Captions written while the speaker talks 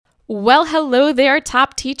Well, hello there,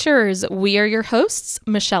 top teachers. We are your hosts,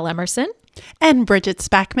 Michelle Emerson and Bridget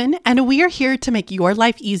Spackman, and we are here to make your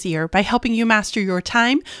life easier by helping you master your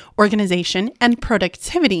time, organization, and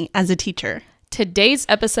productivity as a teacher. Today's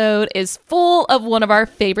episode is full of one of our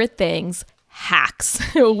favorite things, hacks.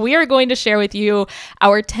 We are going to share with you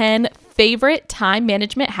our 10 favorite time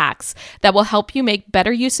management hacks that will help you make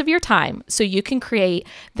better use of your time so you can create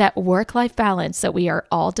that work-life balance that we are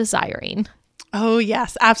all desiring. Oh,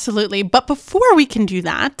 yes, absolutely. But before we can do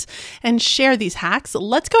that and share these hacks,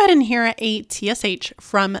 let's go ahead and hear a TSH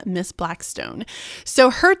from Miss Blackstone.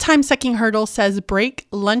 So her time-sucking hurdle says break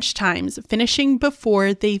lunch times, finishing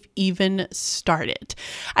before they've even started.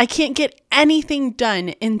 I can't get anything done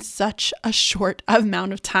in such a short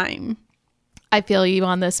amount of time. I feel you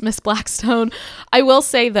on this, Miss Blackstone. I will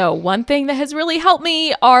say, though, one thing that has really helped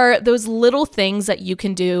me are those little things that you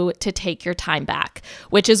can do to take your time back,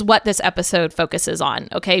 which is what this episode focuses on.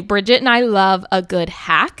 Okay, Bridget and I love a good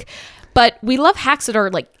hack, but we love hacks that are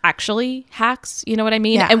like actually hacks. You know what I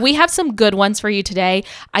mean? Yeah. And we have some good ones for you today.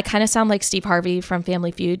 I kind of sound like Steve Harvey from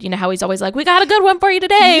Family Feud. You know how he's always like, we got a good one for you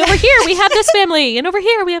today. Yeah. Over here, we have this family. And over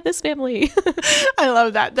here, we have this family. I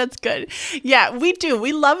love that. That's good. Yeah, we do.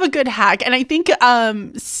 We love a good hack. And I think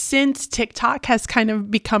since TikTok has kind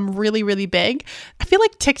of become really, really big, I feel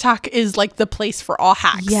like TikTok is like the place for all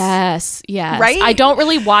hacks. Yes. Right? I don't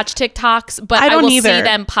really watch TikToks, but I will see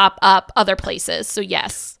them pop up other places. So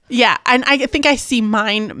yes. Yeah. And I think I see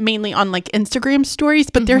mine mainly on like Instagram stories,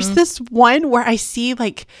 but there's this one where I see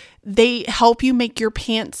like they help you make your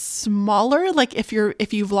pants smaller. Like if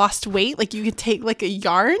you've lost weight, like you can take like a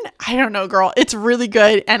yarn. I don't know, girl. It's really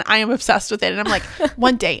good. And I am obsessed with it. And I'm like,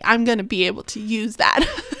 one day I'm going to be able to use that.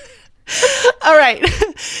 All right.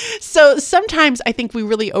 So sometimes I think we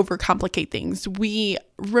really overcomplicate things. We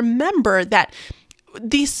remember that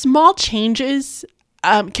these small changes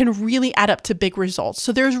can really add up to big results.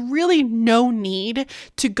 So there's really no need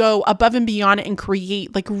to go above and beyond and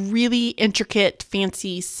create like really intricate,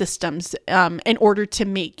 fancy systems in order to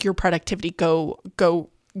make your productivity go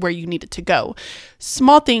where you need it to go.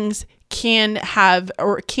 Small things can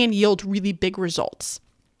yield really big results.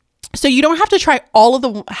 So you don't have to try all of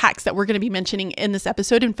the hacks that we're going to be mentioning in this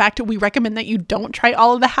episode. In fact, we recommend that you don't try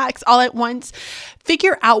all of the hacks all at once.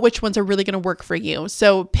 Figure out which ones are really going to work for you.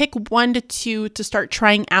 So pick 1 to 2 to start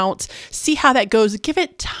trying out. See how that goes. Give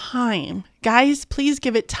it time. Guys, please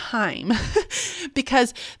give it time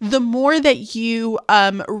because the more that you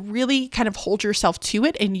really kind of hold yourself to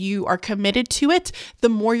it and you are committed to it, the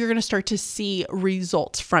more you're going to start to see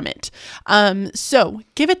results from it. So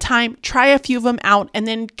give it time, try a few of them out, and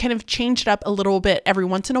then kind of change it up a little bit every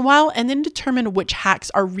once in a while, and then determine which hacks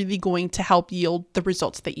are really going to help yield the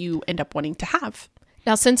results that you end up wanting to have.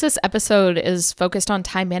 Now, since this episode is focused on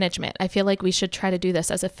time management, I feel like we should try to do this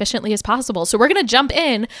as efficiently as possible. So we're going to jump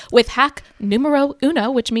in with hack numero uno,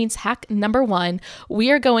 which means hack number 1. We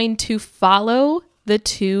are going to follow the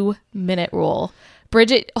 2-minute rule.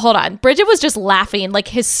 Bridget, hold on. Bridget was just laughing like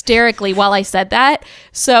hysterically while I said that.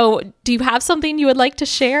 So do you have something you would like to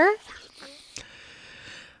share?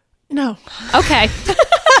 No. Okay.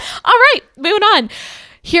 All right, moving on.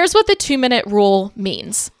 Here's what the 2-minute rule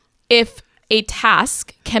means. If a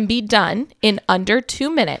task can be done in under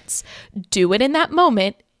 2 minutes, do it in that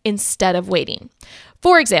moment instead of waiting.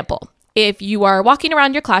 For example, if you are walking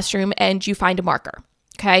around your classroom and you find a marker,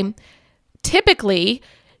 okay? Typically,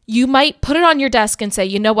 you might put it on your desk and say,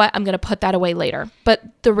 you know what, I'm going to put that away later. But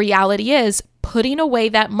the reality is putting away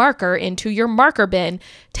that marker into your marker bin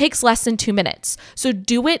takes less than 2 minutes. So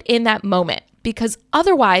do it in that moment. Because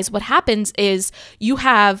otherwise what happens is you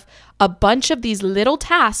have a bunch of these little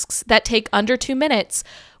tasks that take under 2 minutes,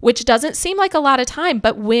 which doesn't seem like a lot of time,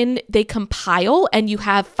 but when they compile and you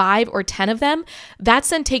have 5 or 10 of them, that's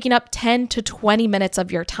then taking up 10 to 20 minutes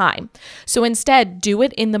of your time. So instead, do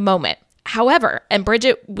it in the moment. However, and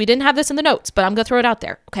Bridget, we didn't have this in the notes, but I'm going to throw it out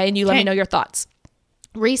there, okay? And you let me know your thoughts.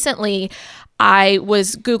 Recently, I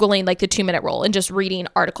was Googling like the 2-minute rule and just reading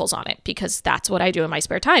articles on it because that's what I do in my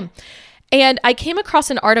spare time. And I came across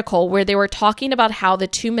an article where they were talking about how the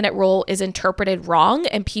 2-minute rule is interpreted wrong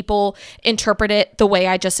and people interpret it the way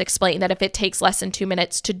I just explained, that if it takes less than 2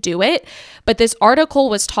 minutes to do it. But this article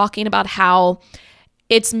was talking about how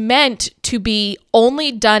it's meant to be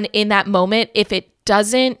only done in that moment if it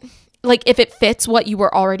doesn't, like if it fits what you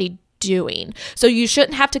were already doing. So you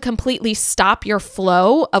shouldn't have to completely stop your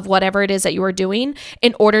flow of whatever it is that you are doing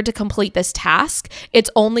in order to complete this task. It's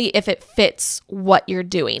only if it fits what you're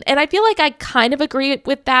doing. And I feel like I kind of agree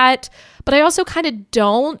with that, but I also kind of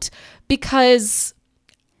don't, because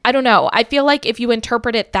I don't know. I feel like if you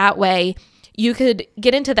interpret it that way, you could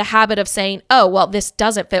get into the habit of saying, oh, well, this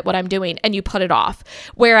doesn't fit what I'm doing, and you put it off.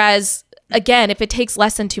 Whereas, again, if it takes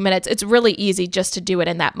less than 2 minutes, it's really easy just to do it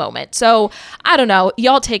in that moment. So I don't know.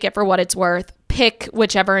 Y'all take it for what it's worth. Pick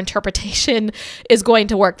whichever interpretation is going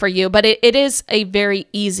to work for you. But it is a very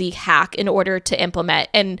easy hack in order to implement.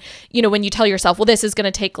 And, when you tell yourself, well, this is going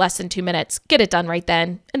to take less than 2 minutes, get it done right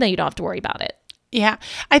then. And then you don't have to worry about it. Yeah.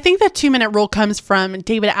 I think that 2 minute rule comes from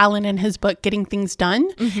David Allen in his book, Getting Things Done.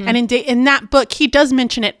 And in that book, he does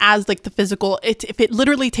mention it as like the physical. If it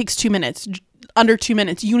literally takes 2 minutes, under 2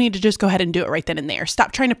 minutes, you need to just go ahead and do it right then and there.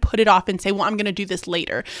 Stop trying to put it off and say, well, I'm going to do this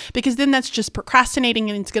later, because then that's just procrastinating,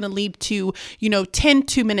 and it's going to lead to, 10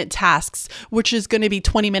 2-minute tasks, which is going to be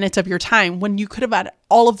 20 minutes of your time when you could have had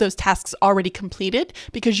all of those tasks already completed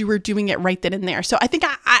because you were doing it right then and there. So I think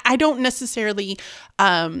I don't necessarily,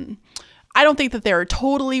 I don't think that they're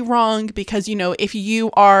totally wrong, because, if you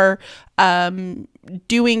are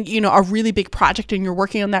doing, a really big project and you're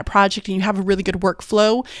working on that project and you have a really good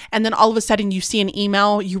workflow, and then all of a sudden you see an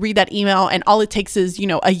email, you read that email, and all it takes is,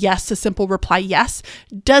 a yes, a simple reply yes.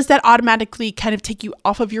 Does that automatically kind of take you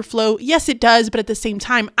off of your flow? Yes, it does. But at the same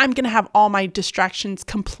time, I'm going to have all my distractions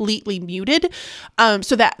completely muted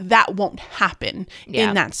so that won't happen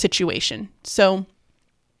in that situation. So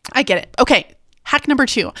I get it. Okay. Hack number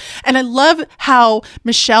 2. And I love how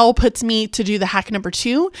Michelle puts me to do the hack number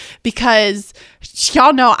 2, because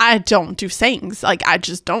y'all know I don't do sayings. Like, I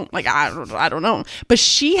just don't. Like, I don't know. But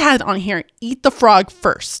she has on here, eat the frog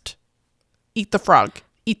first. Eat the frog.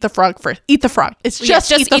 Eat the frog first. Eat the frog. It's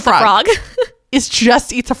just eat the frog. It's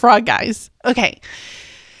just eat the frog, guys. Okay.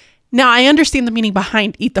 Now, I understand the meaning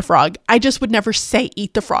behind eat the frog. I just would never say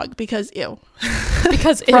eat the frog because ew.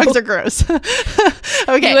 Because frogs are gross.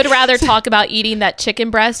 Okay. You would rather talk about eating that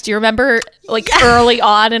chicken breast. Do you remember early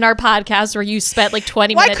on in our podcast where you spent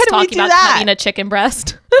 20 minutes talking about cutting a chicken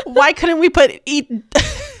breast? Why couldn't we put eat the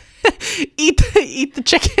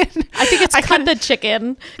chicken? I think it's cut the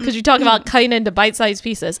chicken, because you talk about cutting into bite-sized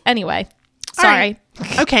pieces. Anyway, sorry.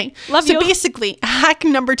 Right. Okay. Love you. So basically, hack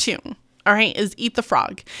number 2. All right, is eat the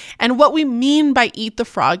frog. And what we mean by eat the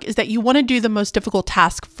frog is that you want to do the most difficult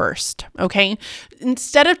task first, okay?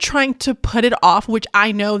 Instead of trying to put it off, which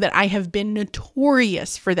I know that I have been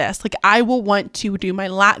notorious for this. Like, I will want to do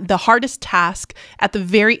the hardest task at the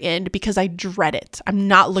very end because I dread it. I'm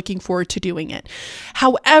not looking forward to doing it.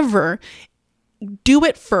 However, do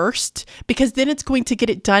it first, because then it's going to get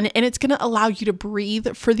it done, and it's going to allow you to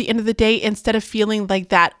breathe for the end of the day instead of feeling like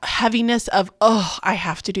that heaviness of, oh, I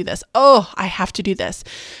have to do this. Oh, I have to do this.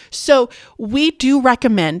 So we do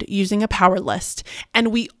recommend using a power list,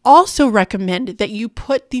 and we also recommend that you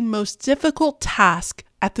put the most difficult task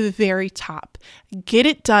at the very top. Get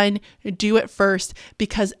it done, do it first,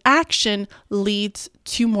 because action leads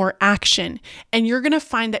to more action. And you're going to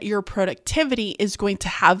find that your productivity is going to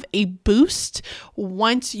have a boost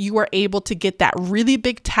once you are able to get that really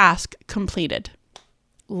big task completed.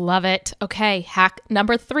 Love it. Okay, hack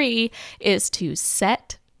number 3 is to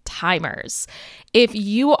set timers. If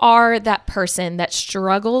you are that person that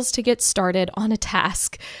struggles to get started on a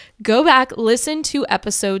task, go back, listen to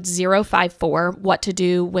episode 054, What to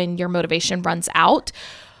Do When Your Motivation Runs Out.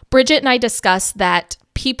 Bridget and I discussed that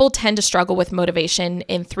people tend to struggle with motivation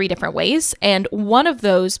in 3 different ways. And one of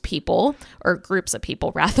those people, or groups of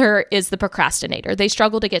people rather, is the procrastinator. They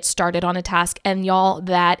struggle to get started on a task. And y'all,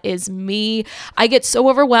 that is me. I get so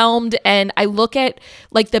overwhelmed, and I look at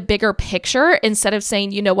the bigger picture instead of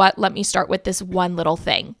saying, you know what, let me start with this one little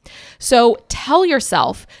thing. So tell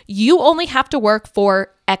yourself you only have to work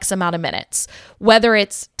for X amount of minutes, whether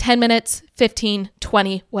it's 10 minutes, 15,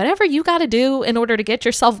 20, whatever you got to do in order to get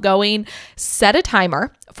yourself going. Set a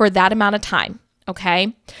timer for that amount of time.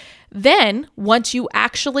 Okay. Then once you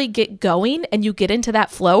actually get going and you get into that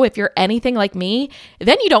flow, if you're anything like me,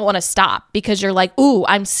 then you don't want to stop, because you're like, ooh,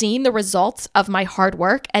 I'm seeing the results of my hard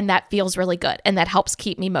work, and that feels really good. And that helps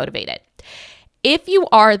keep me motivated. If you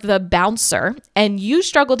are the bouncer and you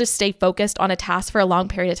struggle to stay focused on a task for a long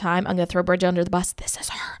period of time, I'm going to throw Bridget under the bus. This is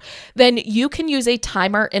her. Then you can use a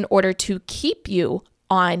timer in order to keep you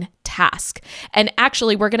on task. And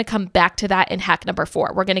actually, we're going to come back to that in hack number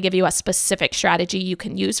 4. We're going to give you a specific strategy you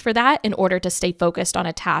can use for that in order to stay focused on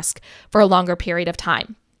a task for a longer period of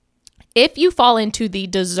time. If you fall into the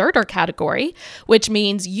deserter category, which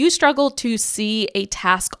means you struggle to see a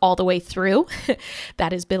task all the way through,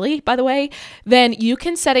 that is Billy, by the way, then you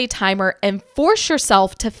can set a timer and force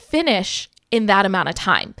yourself to finish in that amount of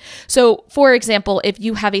time. So for example, if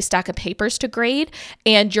you have a stack of papers to grade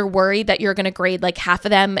and you're worried that you're going to grade like half of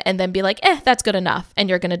them and then be like, that's good enough, and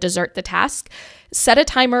you're going to desert the task, set a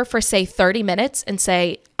timer for say 30 minutes and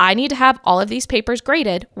say, I need to have all of these papers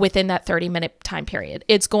graded within that 30-minute time period.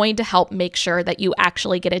 It's going to help make sure that you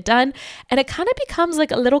actually get it done. And it kind of becomes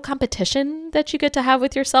like a little competition that you get to have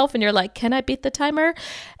with yourself. And you're like, can I beat the timer?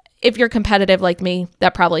 If you're competitive like me,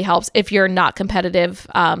 that probably helps. If you're not competitive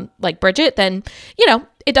like Bridget, then,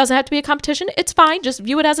 it doesn't have to be a competition. It's fine. Just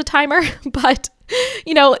view it as a timer. But,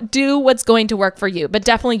 do what's going to work for you. But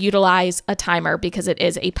definitely utilize a timer because it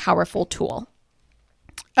is a powerful tool.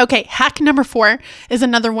 Okay, hack number 4 is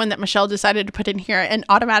another one that Michelle decided to put in here and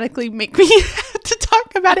automatically make me to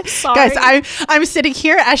talk about it. Sorry. Guys, I'm sitting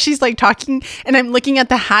here as she's like talking and I'm looking at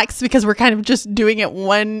the hacks because we're kind of just doing it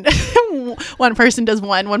one person does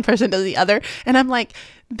one person does the other. And I'm like,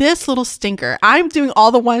 this little stinker. I'm doing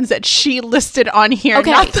all the ones that she listed on here.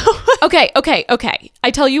 Okay. Not the Okay. I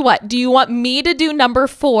tell you what, do you want me to do number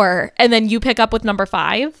 4 and then you pick up with number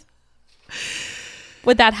 5?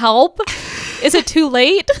 Would that help? Is it too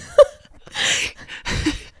late?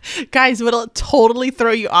 Guys, it'll totally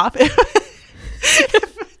throw you off. Okay.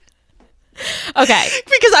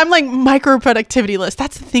 Because I'm like micro productivity list.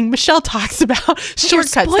 That's the thing Michelle talks about.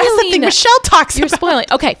 Shortcuts. That's the thing Michelle talks You're about. spoiling.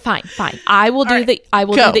 Okay, fine. I will do the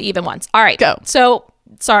even ones. All right. Go. So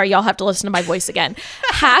sorry, y'all have to listen to my voice again.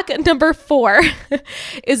 Hack number 4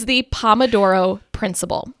 is the Pomodoro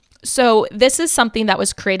principle. So this is something that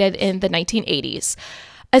was created in the 1980s.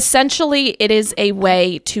 Essentially, it is a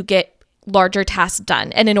way to get larger tasks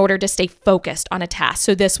done and in order to stay focused on a task.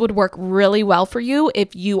 So this would work really well for you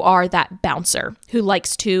if you are that bouncer who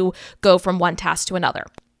likes to go from one task to another.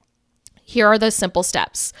 Here are the simple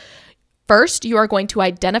steps. First, you are going to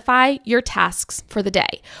identify your tasks for the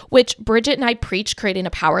day, which Bridget and I preach creating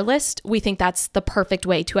a power list. We think that's the perfect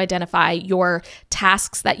way to identify your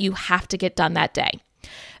tasks that you have to get done that day.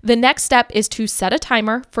 The next step is to set a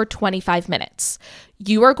timer for 25 minutes.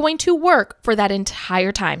 You are going to work for that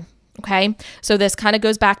entire time, okay? So this kind of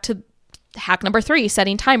goes back to hack number 3,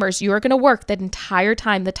 setting timers. You are going to work that entire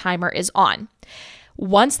time the timer is on.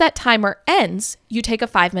 Once that timer ends, you take a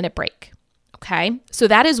 5-minute break, okay? So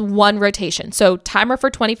that is one rotation. So timer for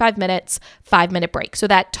 25 minutes, 5-minute break. So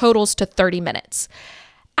that totals to 30 minutes.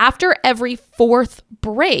 After every 4th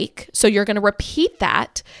break, so you're going to repeat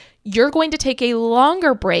that, you're going to take a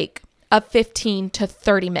longer break of 15 to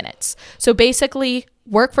 30 minutes. So basically,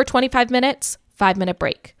 work for 25 minutes, 5-minute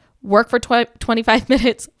break. Work for 25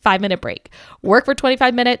 minutes, 5-minute break. Work for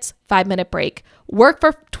 25 minutes, 5-minute break. Work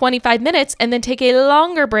for 25 minutes, and then take a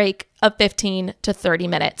longer break of 15 to 30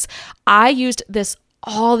 minutes. I used this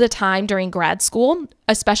all the time during grad school,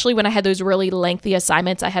 especially when I had those really lengthy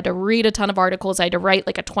assignments. I had to read a ton of articles. I had to write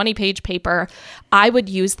like a 20-page paper. I would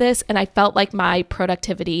use this and I felt like my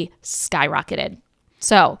productivity skyrocketed.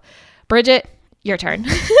 So, Bridget, your turn.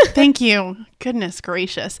 Thank you. Goodness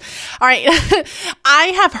gracious. All right. I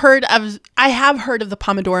have heard of the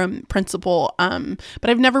Pomodoro principle, but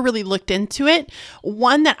I've never really looked into it.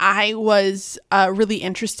 One that I was really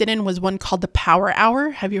interested in was one called the Power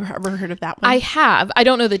Hour. Have you ever heard of that one? I have. I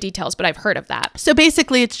don't know the details, but I've heard of that. So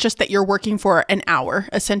basically, it's just that you're working for an hour,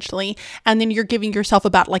 essentially, and then you're giving yourself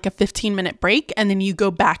about like a 15-minute break, and then you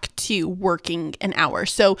go back to working an hour.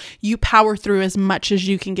 So you power through as much as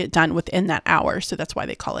you can get done within that hour. So that's why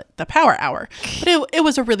they call it the Power Hour. But it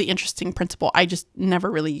was a really interesting principle. I just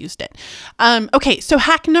never really used it. Okay, so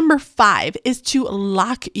hack number 5 is to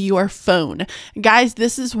lock your phone. Guys,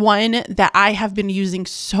 this is one that I have been using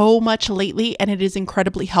so much lately, and it is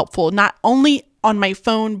incredibly helpful. Not only on my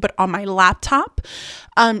phone, but on my laptop.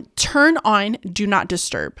 Turn on Do Not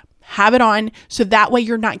Disturb. Have it on so that way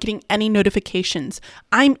you're not getting any notifications.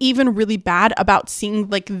 I'm even really bad about seeing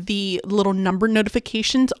like the little number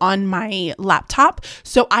notifications on my laptop.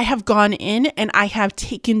 So I have gone in and I have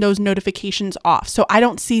taken those notifications off. So I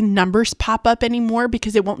don't see numbers pop up anymore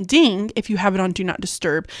because it won't ding if you have it on Do Not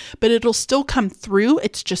Disturb, but it'll still come through.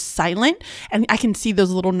 It's just silent and I can see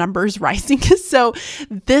those little numbers rising. So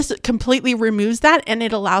this completely removes that and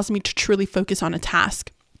it allows me to truly focus on a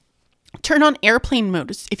task. Turn on airplane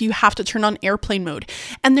mode if you have to turn on airplane mode.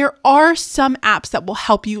 And there are some apps that will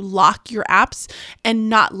help you lock your apps and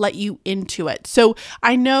not let you into it. So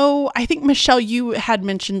I think Michelle, you had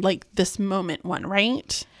mentioned like this Moment one,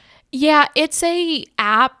 right? Yeah, it's a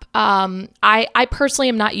app. I personally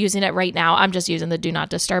am not using it right now. I'm just using the Do Not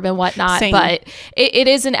Disturb and whatnot. Same. But it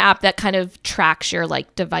is an app that kind of tracks your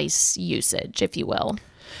like device usage, if you will.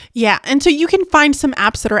 Yeah. And so you can find some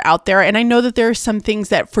apps that are out there. And I know that there are some things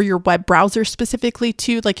that for your web browser specifically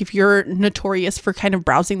too, like if you're notorious for kind of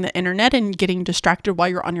browsing the internet and getting distracted while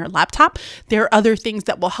you're on your laptop, there are other things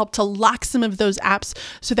that will help to lock some of those apps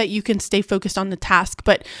so that you can stay focused on the task.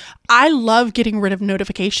 But I love getting rid of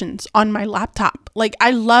notifications on my laptop. Like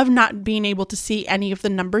I love not being able to see any of the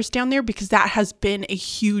numbers down there because that has been a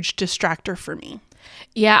huge distractor for me.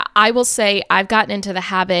 Yeah, I will say I've gotten into the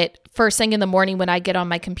habit first thing in the morning when I get on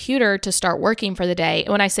my computer to start working for the day.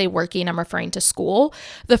 And when I say working, I'm referring to school.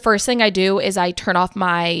 The first thing I do is I turn off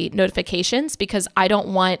my notifications because I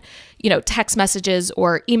don't want, text messages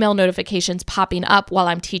or email notifications popping up while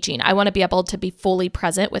I'm teaching. I want to be able to be fully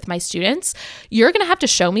present with my students. You're going to have to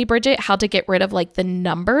show me, Bridget, how to get rid of like the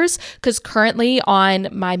numbers, because currently on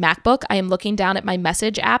my MacBook, I am looking down at my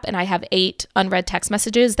message app and I have 8 unread text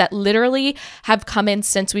messages that literally have come in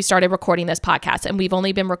since we started recording this podcast, and we've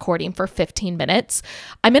only been recording for 15 minutes.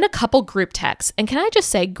 I'm in a couple group texts, and can I just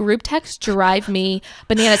say group texts drive me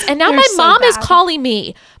bananas. And now my mom is calling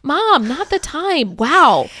me. Mom, not the time.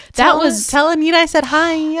 Wow. Tell Anita I said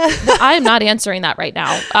hi. I am not answering that right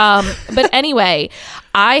now. But anyway,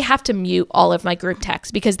 I have to mute all of my group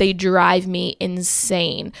texts because they drive me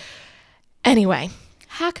insane. Anyway,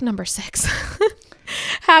 hack number 6.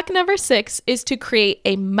 Hack number 6 is to create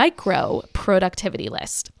a micro productivity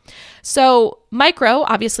list. So micro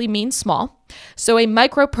obviously means small. So a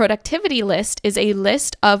micro productivity list is a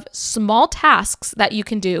list of small tasks that you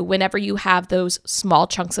can do whenever you have those small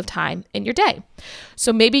chunks of time in your day.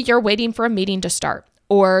 So maybe you're waiting for a meeting to start,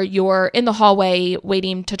 or you're in the hallway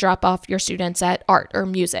waiting to drop off your students at art or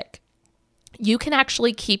music. You can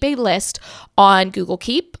actually keep a list on Google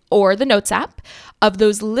Keep or the Notes app of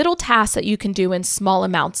those little tasks that you can do in small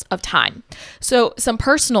amounts of time. So some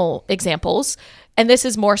personal examples, and this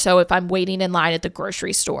is more so if I'm waiting in line at the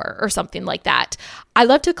grocery store or something like that. I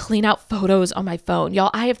love to clean out photos on my phone.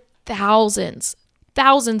 Y'all, I have thousands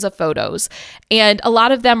of photos, and a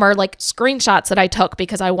lot of them are like screenshots that I took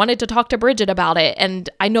because I wanted to talk to Bridget about it and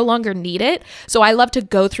I no longer need it. So I love to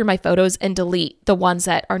go through my photos and delete the ones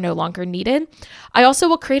that are no longer needed. I also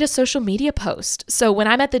will create a social media post. So when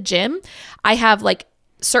I'm at the gym, I have like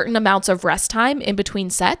certain amounts of rest time in between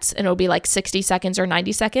sets, and it'll be like 60 seconds or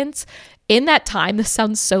 90 seconds. In that time, this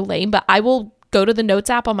sounds so lame, but I will go to the Notes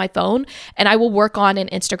app on my phone and I will work on an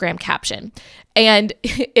Instagram caption. And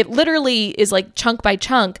it literally is like chunk by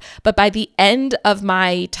chunk, but by the end of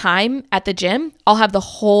my time at the gym, I'll have the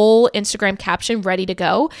whole Instagram caption ready to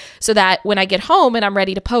go so that when I get home and I'm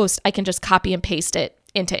ready to post, I can just copy and paste it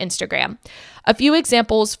into Instagram. A few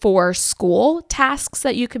examples for school tasks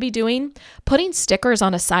that you could be doing: putting stickers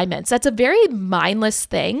on assignments. That's a very mindless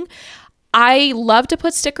thing. I love to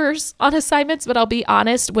put stickers on assignments, but I'll be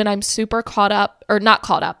honest, when I'm super when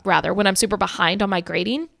I'm super behind on my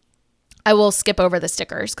grading, I will skip over the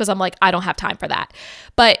stickers because I'm like, I don't have time for that.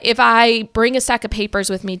 But if I bring a stack of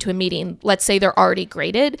papers with me to a meeting, let's say they're already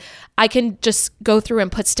graded, I can just go through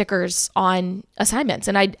and put stickers on assignments.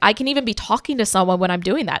 And I can even be talking to someone when I'm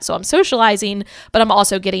doing that. So I'm socializing, but I'm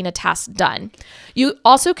also getting a task done. You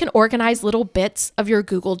also can organize little bits of your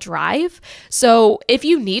Google Drive. So if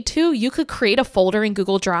you need to, you could create a folder in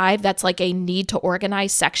Google Drive that's like a need to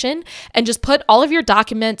organize section and just put all of your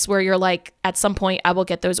documents where you're like, at some point I will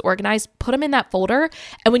get those organized. Put them in that folder.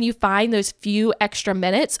 And when you find those few extra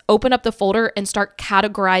minutes, open up the folder and start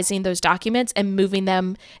categorizing those documents and moving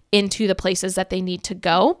them into the places that they need to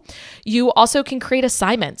go. You also can create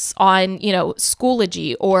assignments on,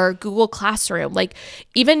 Schoology or Google Classroom. Like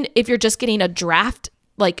even if you're just getting a draft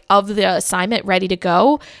like of the assignment ready to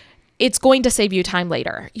go, it's going to save you time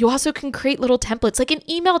later. You also can create little templates, like an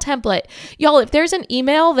email template. Y'all, if there's an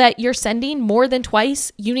email that you're sending more than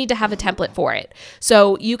twice, you need to have a template for it.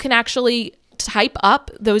 So you can actually type up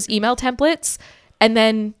those email templates and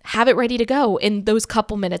then have it ready to go in those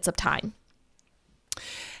couple minutes of time.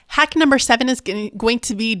 Hack number 7 is going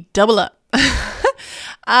to be double up.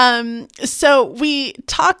 So we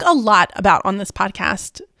talk a lot about on this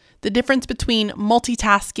podcast the difference between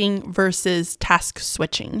multitasking versus task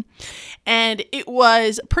switching. And it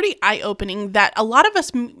was pretty eye-opening that a lot of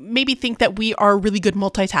us maybe think that we are really good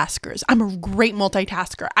multitaskers. I'm a great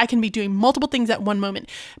multitasker. I can be doing multiple things at one moment.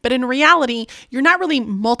 But in reality, you're not really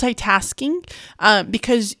multitasking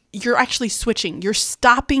because you're actually switching. You're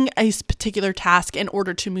stopping a particular task in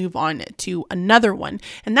order to move on to another one.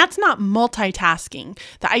 And that's not multitasking.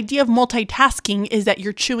 The idea of multitasking is that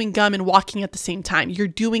you're chewing gum and walking at the same time. You're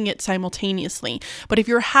doing it simultaneously. But if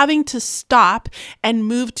you're having to stop and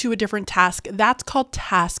move to a different task, that's called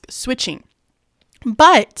task switching.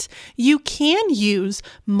 But you can use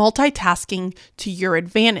multitasking to your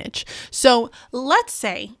advantage. So let's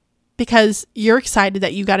say, because you're excited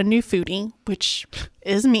that you got a new foodie, which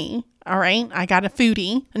is me. All right. I got a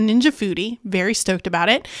foodie, a Ninja Foodi, very stoked about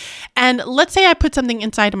it. And let's say I put something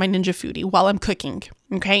inside of my Ninja Foodi while I'm cooking.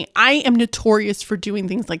 Okay. I am notorious for doing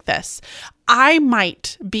things like this. I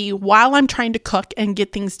might be, while I'm trying to cook and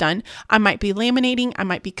get things done, I might be laminating, I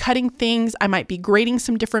might be cutting things, I might be grading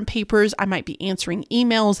some different papers, I might be answering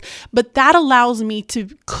emails, but that allows me to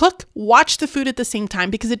cook, watch the food at the same time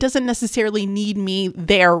because it doesn't necessarily need me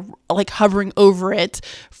there, like hovering over it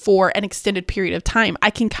for an extended period of time. I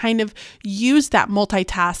can kind of use that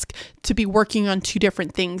multitask to be working on two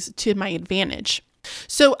different things to my advantage.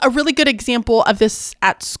 So a really good example of this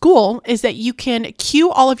at school is that you can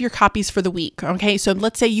queue all of your copies for the week. Okay. So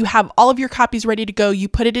let's say you have all of your copies ready to go. You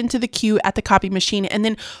put it into the queue at the copy machine. And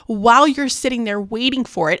then while you're sitting there waiting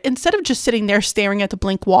for it, instead of just sitting there staring at the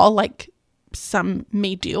blank wall, like some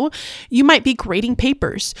may do, you might be grading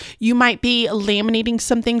papers. You might be laminating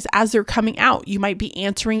some things as they're coming out. You might be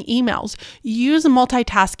answering emails. Use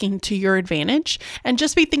multitasking to your advantage and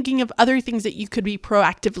just be thinking of other things that you could be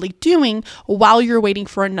proactively doing while you're waiting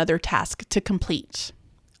for another task to complete.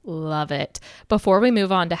 Love it. Before we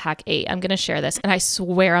move on to hack 8, I'm going to share this, and I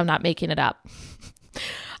swear I'm not making it up.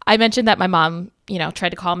 I mentioned that my mom, tried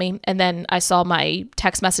to call me, and then I saw my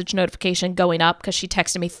text message notification going up because she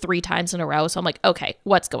texted me 3 times in a row. So I'm like, okay,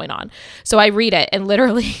 what's going on? So I read it, and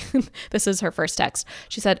literally, this is her first text.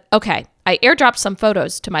 She said, okay, I airdropped some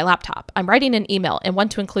photos to my laptop. I'm writing an email and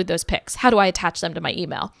want to include those pics. How do I attach them to my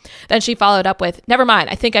email? Then she followed up with, never mind,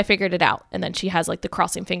 I think I figured it out. And then she has like the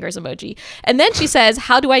crossing fingers emoji. And then she says,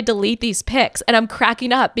 how do I delete these pics? And I'm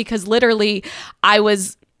cracking up because literally I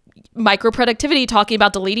was micro productivity talking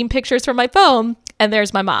about deleting pictures from my phone, and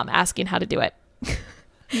there's my mom asking how to do it.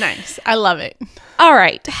 Nice. I love it. All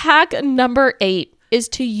right. Hack number 8 is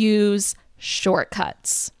to use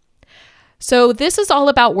shortcuts. So this is all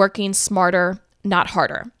about working smarter, not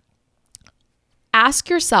harder. Ask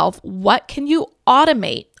yourself, what can you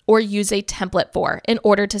automate or use a template for in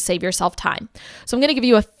order to save yourself time? So I'm going to give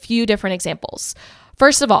you a few different examples.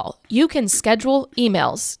 First of all, you can schedule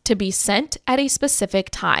emails to be sent at a specific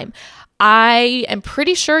time. I am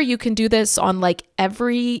pretty sure you can do this on like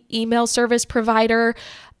every email service provider.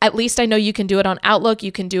 At least I know you can do it on Outlook,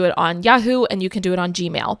 you can do it on Yahoo, and you can do it on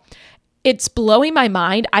Gmail. It's blowing my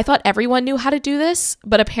mind. I thought everyone knew how to do this,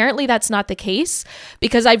 but apparently that's not the case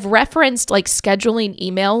because I've referenced like scheduling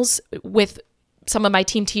emails with some of my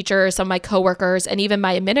team teachers, some of my coworkers, and even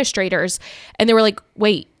my administrators. And they were like,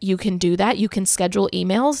 wait, you can do that? You can schedule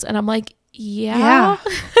emails? And I'm like, yeah.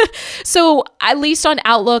 So at least on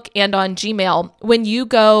Outlook and on Gmail, when you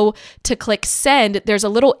go to click send, there's a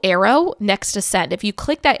little arrow next to send. If you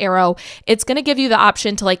click that arrow, it's going to give you the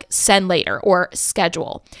option to like send later or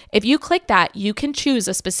schedule. If you click that, you can choose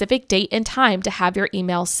a specific date and time to have your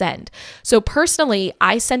email send. So personally,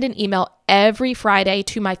 I send an email every Friday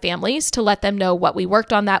to my families to let them know what we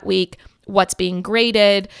worked on that week, what's being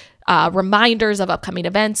graded, reminders of upcoming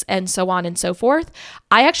events, and so on and so forth.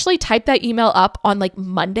 I actually type that email up on like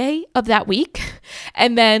Monday of that week.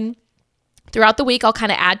 And then throughout the week, I'll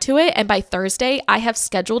kind of add to it. And by Thursday, I have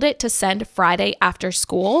scheduled it to send Friday after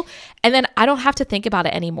school. And then I don't have to think about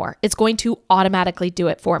it anymore. It's going to automatically do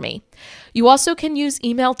it for me. You also can use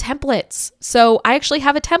email templates. So I actually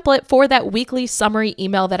have a template for that weekly summary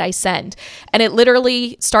email that I send. And it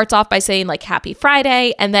literally starts off by saying like happy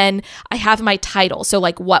Friday. And then I have my title. So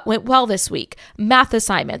like what went well this week, math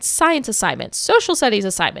assignments, science assignments, social studies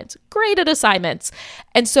assignments, graded assignments.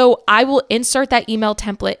 And so I will insert that email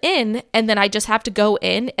template in, and then I just have to go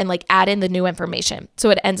in and like add in the new information. So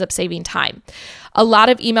it ends up saving time. A lot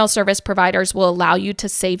of email service providers will allow you to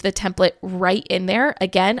save the template right in there.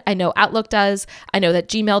 Again, I know Outlook does. I know that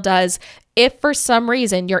Gmail does. If for some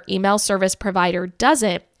reason your email service provider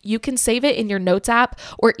doesn't, you can save it in your Notes app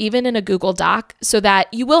or even in a Google Doc so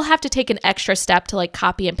that you will have to take an extra step to like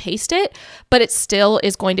copy and paste it, but it still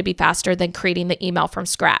is going to be faster than creating the email from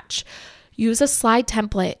scratch. Use a slide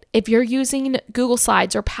template. If you're using Google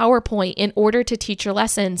Slides or PowerPoint in order to teach your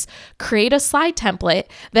lessons, create a slide template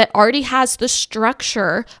that already has the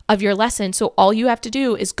structure of your lesson. So all you have to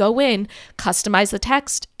do is go in, customize the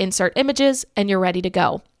text, insert images, and you're ready to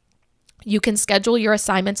go. You can schedule your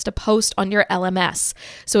assignments to post on your LMS.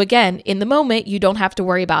 So again, in the moment, you don't have to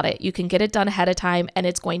worry about it. You can get it done ahead of time and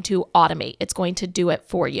it's going to automate. It's going to do it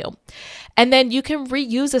for you. And then you can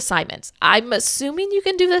reuse assignments. I'm assuming you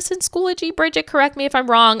can do this in Schoology. Bridget, correct me if I'm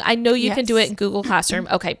wrong. I know you can do it in Google Classroom.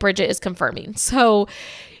 Okay, Bridget is confirming. So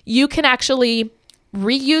you can actually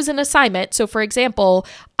reuse an assignment. So for example,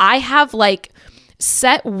 I have like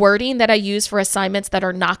set wording that I use for assignments that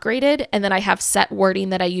are not graded, and then I have set wording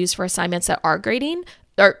that I use for assignments that are grading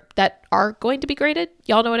or that are going to be graded.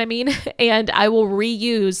 Y'all know what I mean? And I will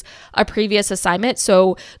reuse a previous assignment.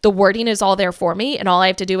 So the wording is all there for me, and all I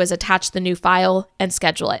have to do is attach the new file and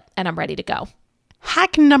schedule it, and I'm ready to go.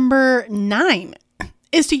 Hack number 9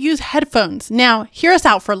 is to use headphones. Now, hear us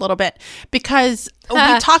out for a little bit, because we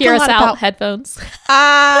talk a lot about headphones.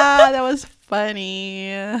 That was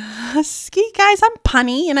funny. Ski guys, I'm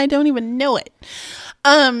punny and I don't even know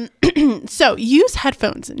it. So use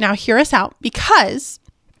headphones. Now hear us out, because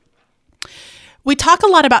we talk a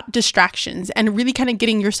lot about distractions and really kind of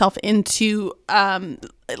getting yourself into,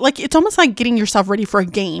 it's almost like getting yourself ready for a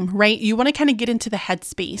game, right? You want to kind of get into the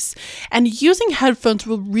headspace, and using headphones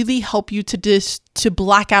will really help you to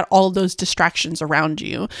black out all of those distractions around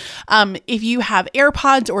you. If you have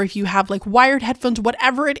AirPods, or if you have like wired headphones,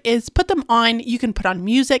 whatever it is, put them on. You can put on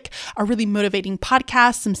music, a really motivating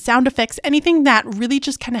podcast, some sound effects, anything that really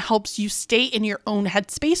just kind of helps you stay in your own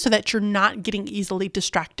headspace so that you're not getting easily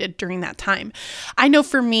distracted during that time. I know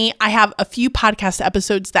for me, I have a few podcast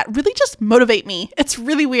episodes that really just motivate me. It's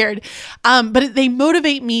really weird, but they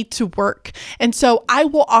motivate me to work. And so I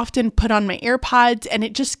will often put on my AirPods, and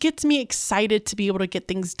it just gets me excited to be able to get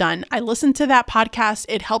things done. I listen to that podcast.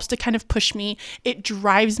 It helps to kind of push me. It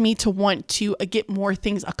drives me to want to get more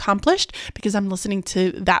things accomplished because I'm listening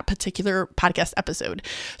to that particular podcast episode.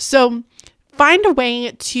 So find a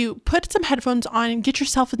way to put some headphones on and get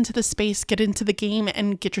yourself into the space, get into the game,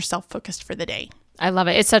 and get yourself focused for the day. I love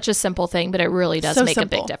it. It's such a simple thing, but it really does make a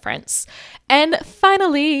big difference. And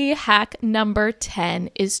finally, hack number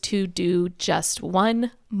 10 is to do just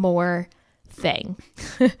one more thing,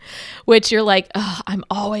 which you're like, oh, I'm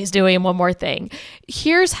always doing one more thing.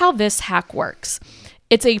 Here's how this hack works.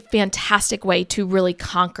 It's a fantastic way to really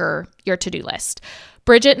conquer your to-do list.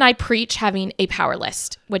 Bridget and I preach having a power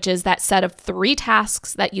list, which is that set of 3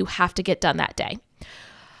 tasks that you have to get done that day.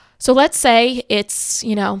 So let's say it's,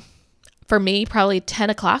 for me, probably 10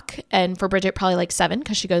 o'clock, and for Bridget, probably like 7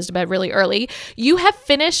 because she goes to bed really early. You have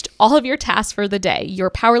finished all of your tasks for the day. Your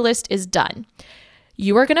power list is done.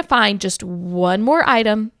 You are going to find just one more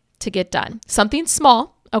item to get done. Something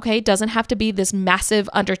small, okay? Doesn't have to be this massive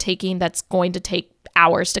undertaking that's going to take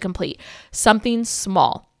hours to complete. Something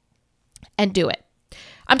small, and do it.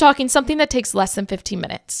 I'm talking something that takes less than 15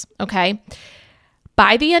 minutes, okay?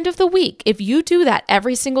 By the end of the week, if you do that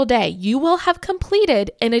every single day, you will have completed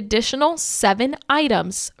an additional 7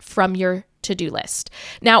 items from your to-do list.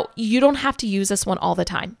 Now, you don't have to use this one all the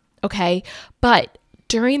time, okay? But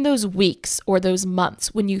during those weeks or those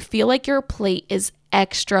months when you feel like your plate is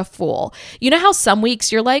extra full, you know how some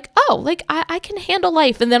weeks you're like, oh, like I can handle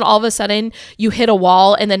life. And then all of a sudden you hit a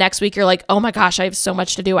wall, and the next week you're like, oh my gosh, I have so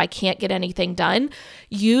much to do. I can't get anything done.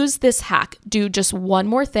 Use this hack. Do just one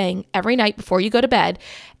more thing every night before you go to bed.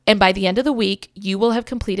 And by the end of the week, you will have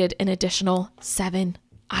completed an additional 7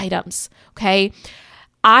 items. Okay.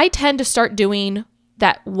 I tend to start doing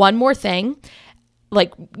that one more thing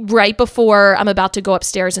like right before I'm about to go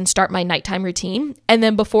upstairs and start my nighttime routine. And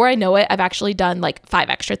then before I know it, I've actually done like 5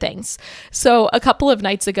 extra things. So a couple of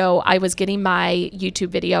nights ago, I was getting my YouTube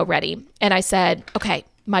video ready, and I said, okay,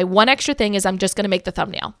 my one extra thing is I'm just going to make the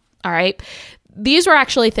thumbnail. All right. These were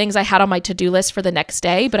actually things I had on my to-do list for the next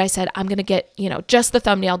day, but I said, I'm going to get, just the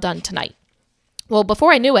thumbnail done tonight. Well,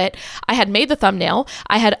 before I knew it, I had made the thumbnail,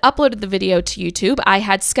 I had uploaded the video to YouTube, I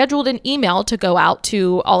had scheduled an email to go out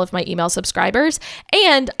to all of my email subscribers,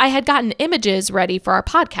 and I had gotten images ready for our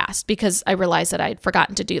podcast because I realized that I had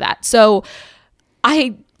forgotten to do that. So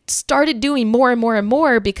I started doing more and more and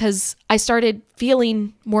more because I started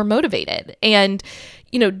feeling more motivated. And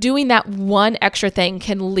doing that one extra thing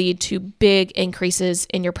can lead to big increases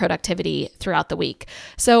in your productivity throughout the week.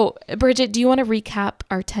 So, Bridget, do you want to recap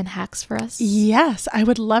our 10 hacks for us? Yes, I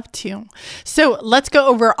would love to. So let's go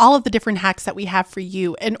over all of the different hacks that we have for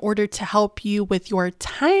you in order to help you with your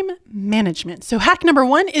time management. So hack number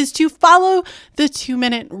 1 is to follow the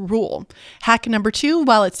 2-minute rule. Hack number 2,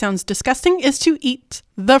 while it sounds disgusting, is to eat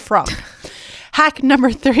the frog. Hack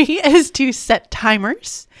number 3 is to set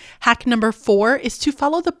timers. Hack number 4 is to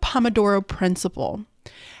follow the Pomodoro principle.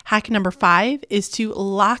 Hack number 5 is to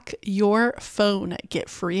lock your phone. Get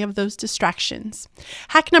free of those distractions.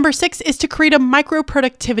 Hack number 6 is to create a micro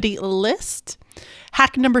productivity list.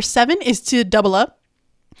 Hack number 7 is to double up.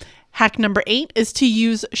 Hack number 8 is to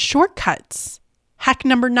use shortcuts. Hack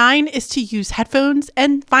number 9 is to use headphones.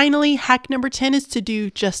 And finally, hack number 10 is to do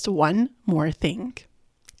just one more thing.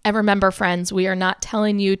 And remember, friends, we are not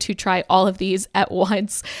telling you to try all of these at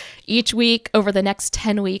once. Each week over the next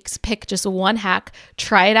 10 weeks, pick just one hack,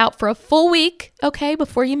 try it out for a full week, okay,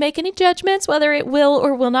 before you make any judgments, whether it will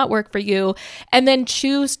or will not work for you. And then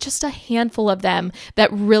choose just a handful of them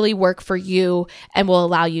that really work for you and will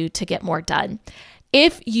allow you to get more done.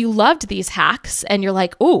 If you loved these hacks and you're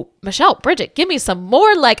like, ooh, Michelle, Bridget, give me some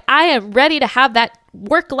more, like I am ready to have that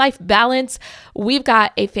work-life balance, we've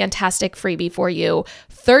got a fantastic freebie for you.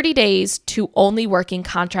 30 days to only working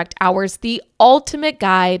contract hours, the ultimate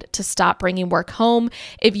guide to stop bringing work home.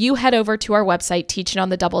 If you head over to our website,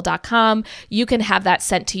 teachingonthedouble.com, you can have that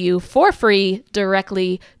sent to you for free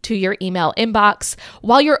directly to your email inbox.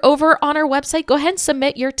 While you're over on our website, go ahead and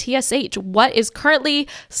submit your TSH. What is currently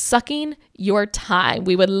sucking your time?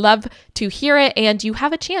 We would love to hear it, and you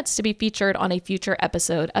have a chance to be featured on a future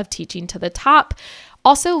episode of Teaching to the Top.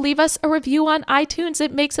 Also, leave us a review on iTunes.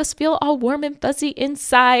 It makes us feel all warm and fuzzy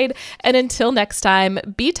inside. And until next time,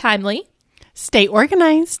 be timely, stay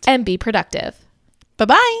organized, and be productive.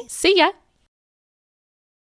 Bye-bye. See ya.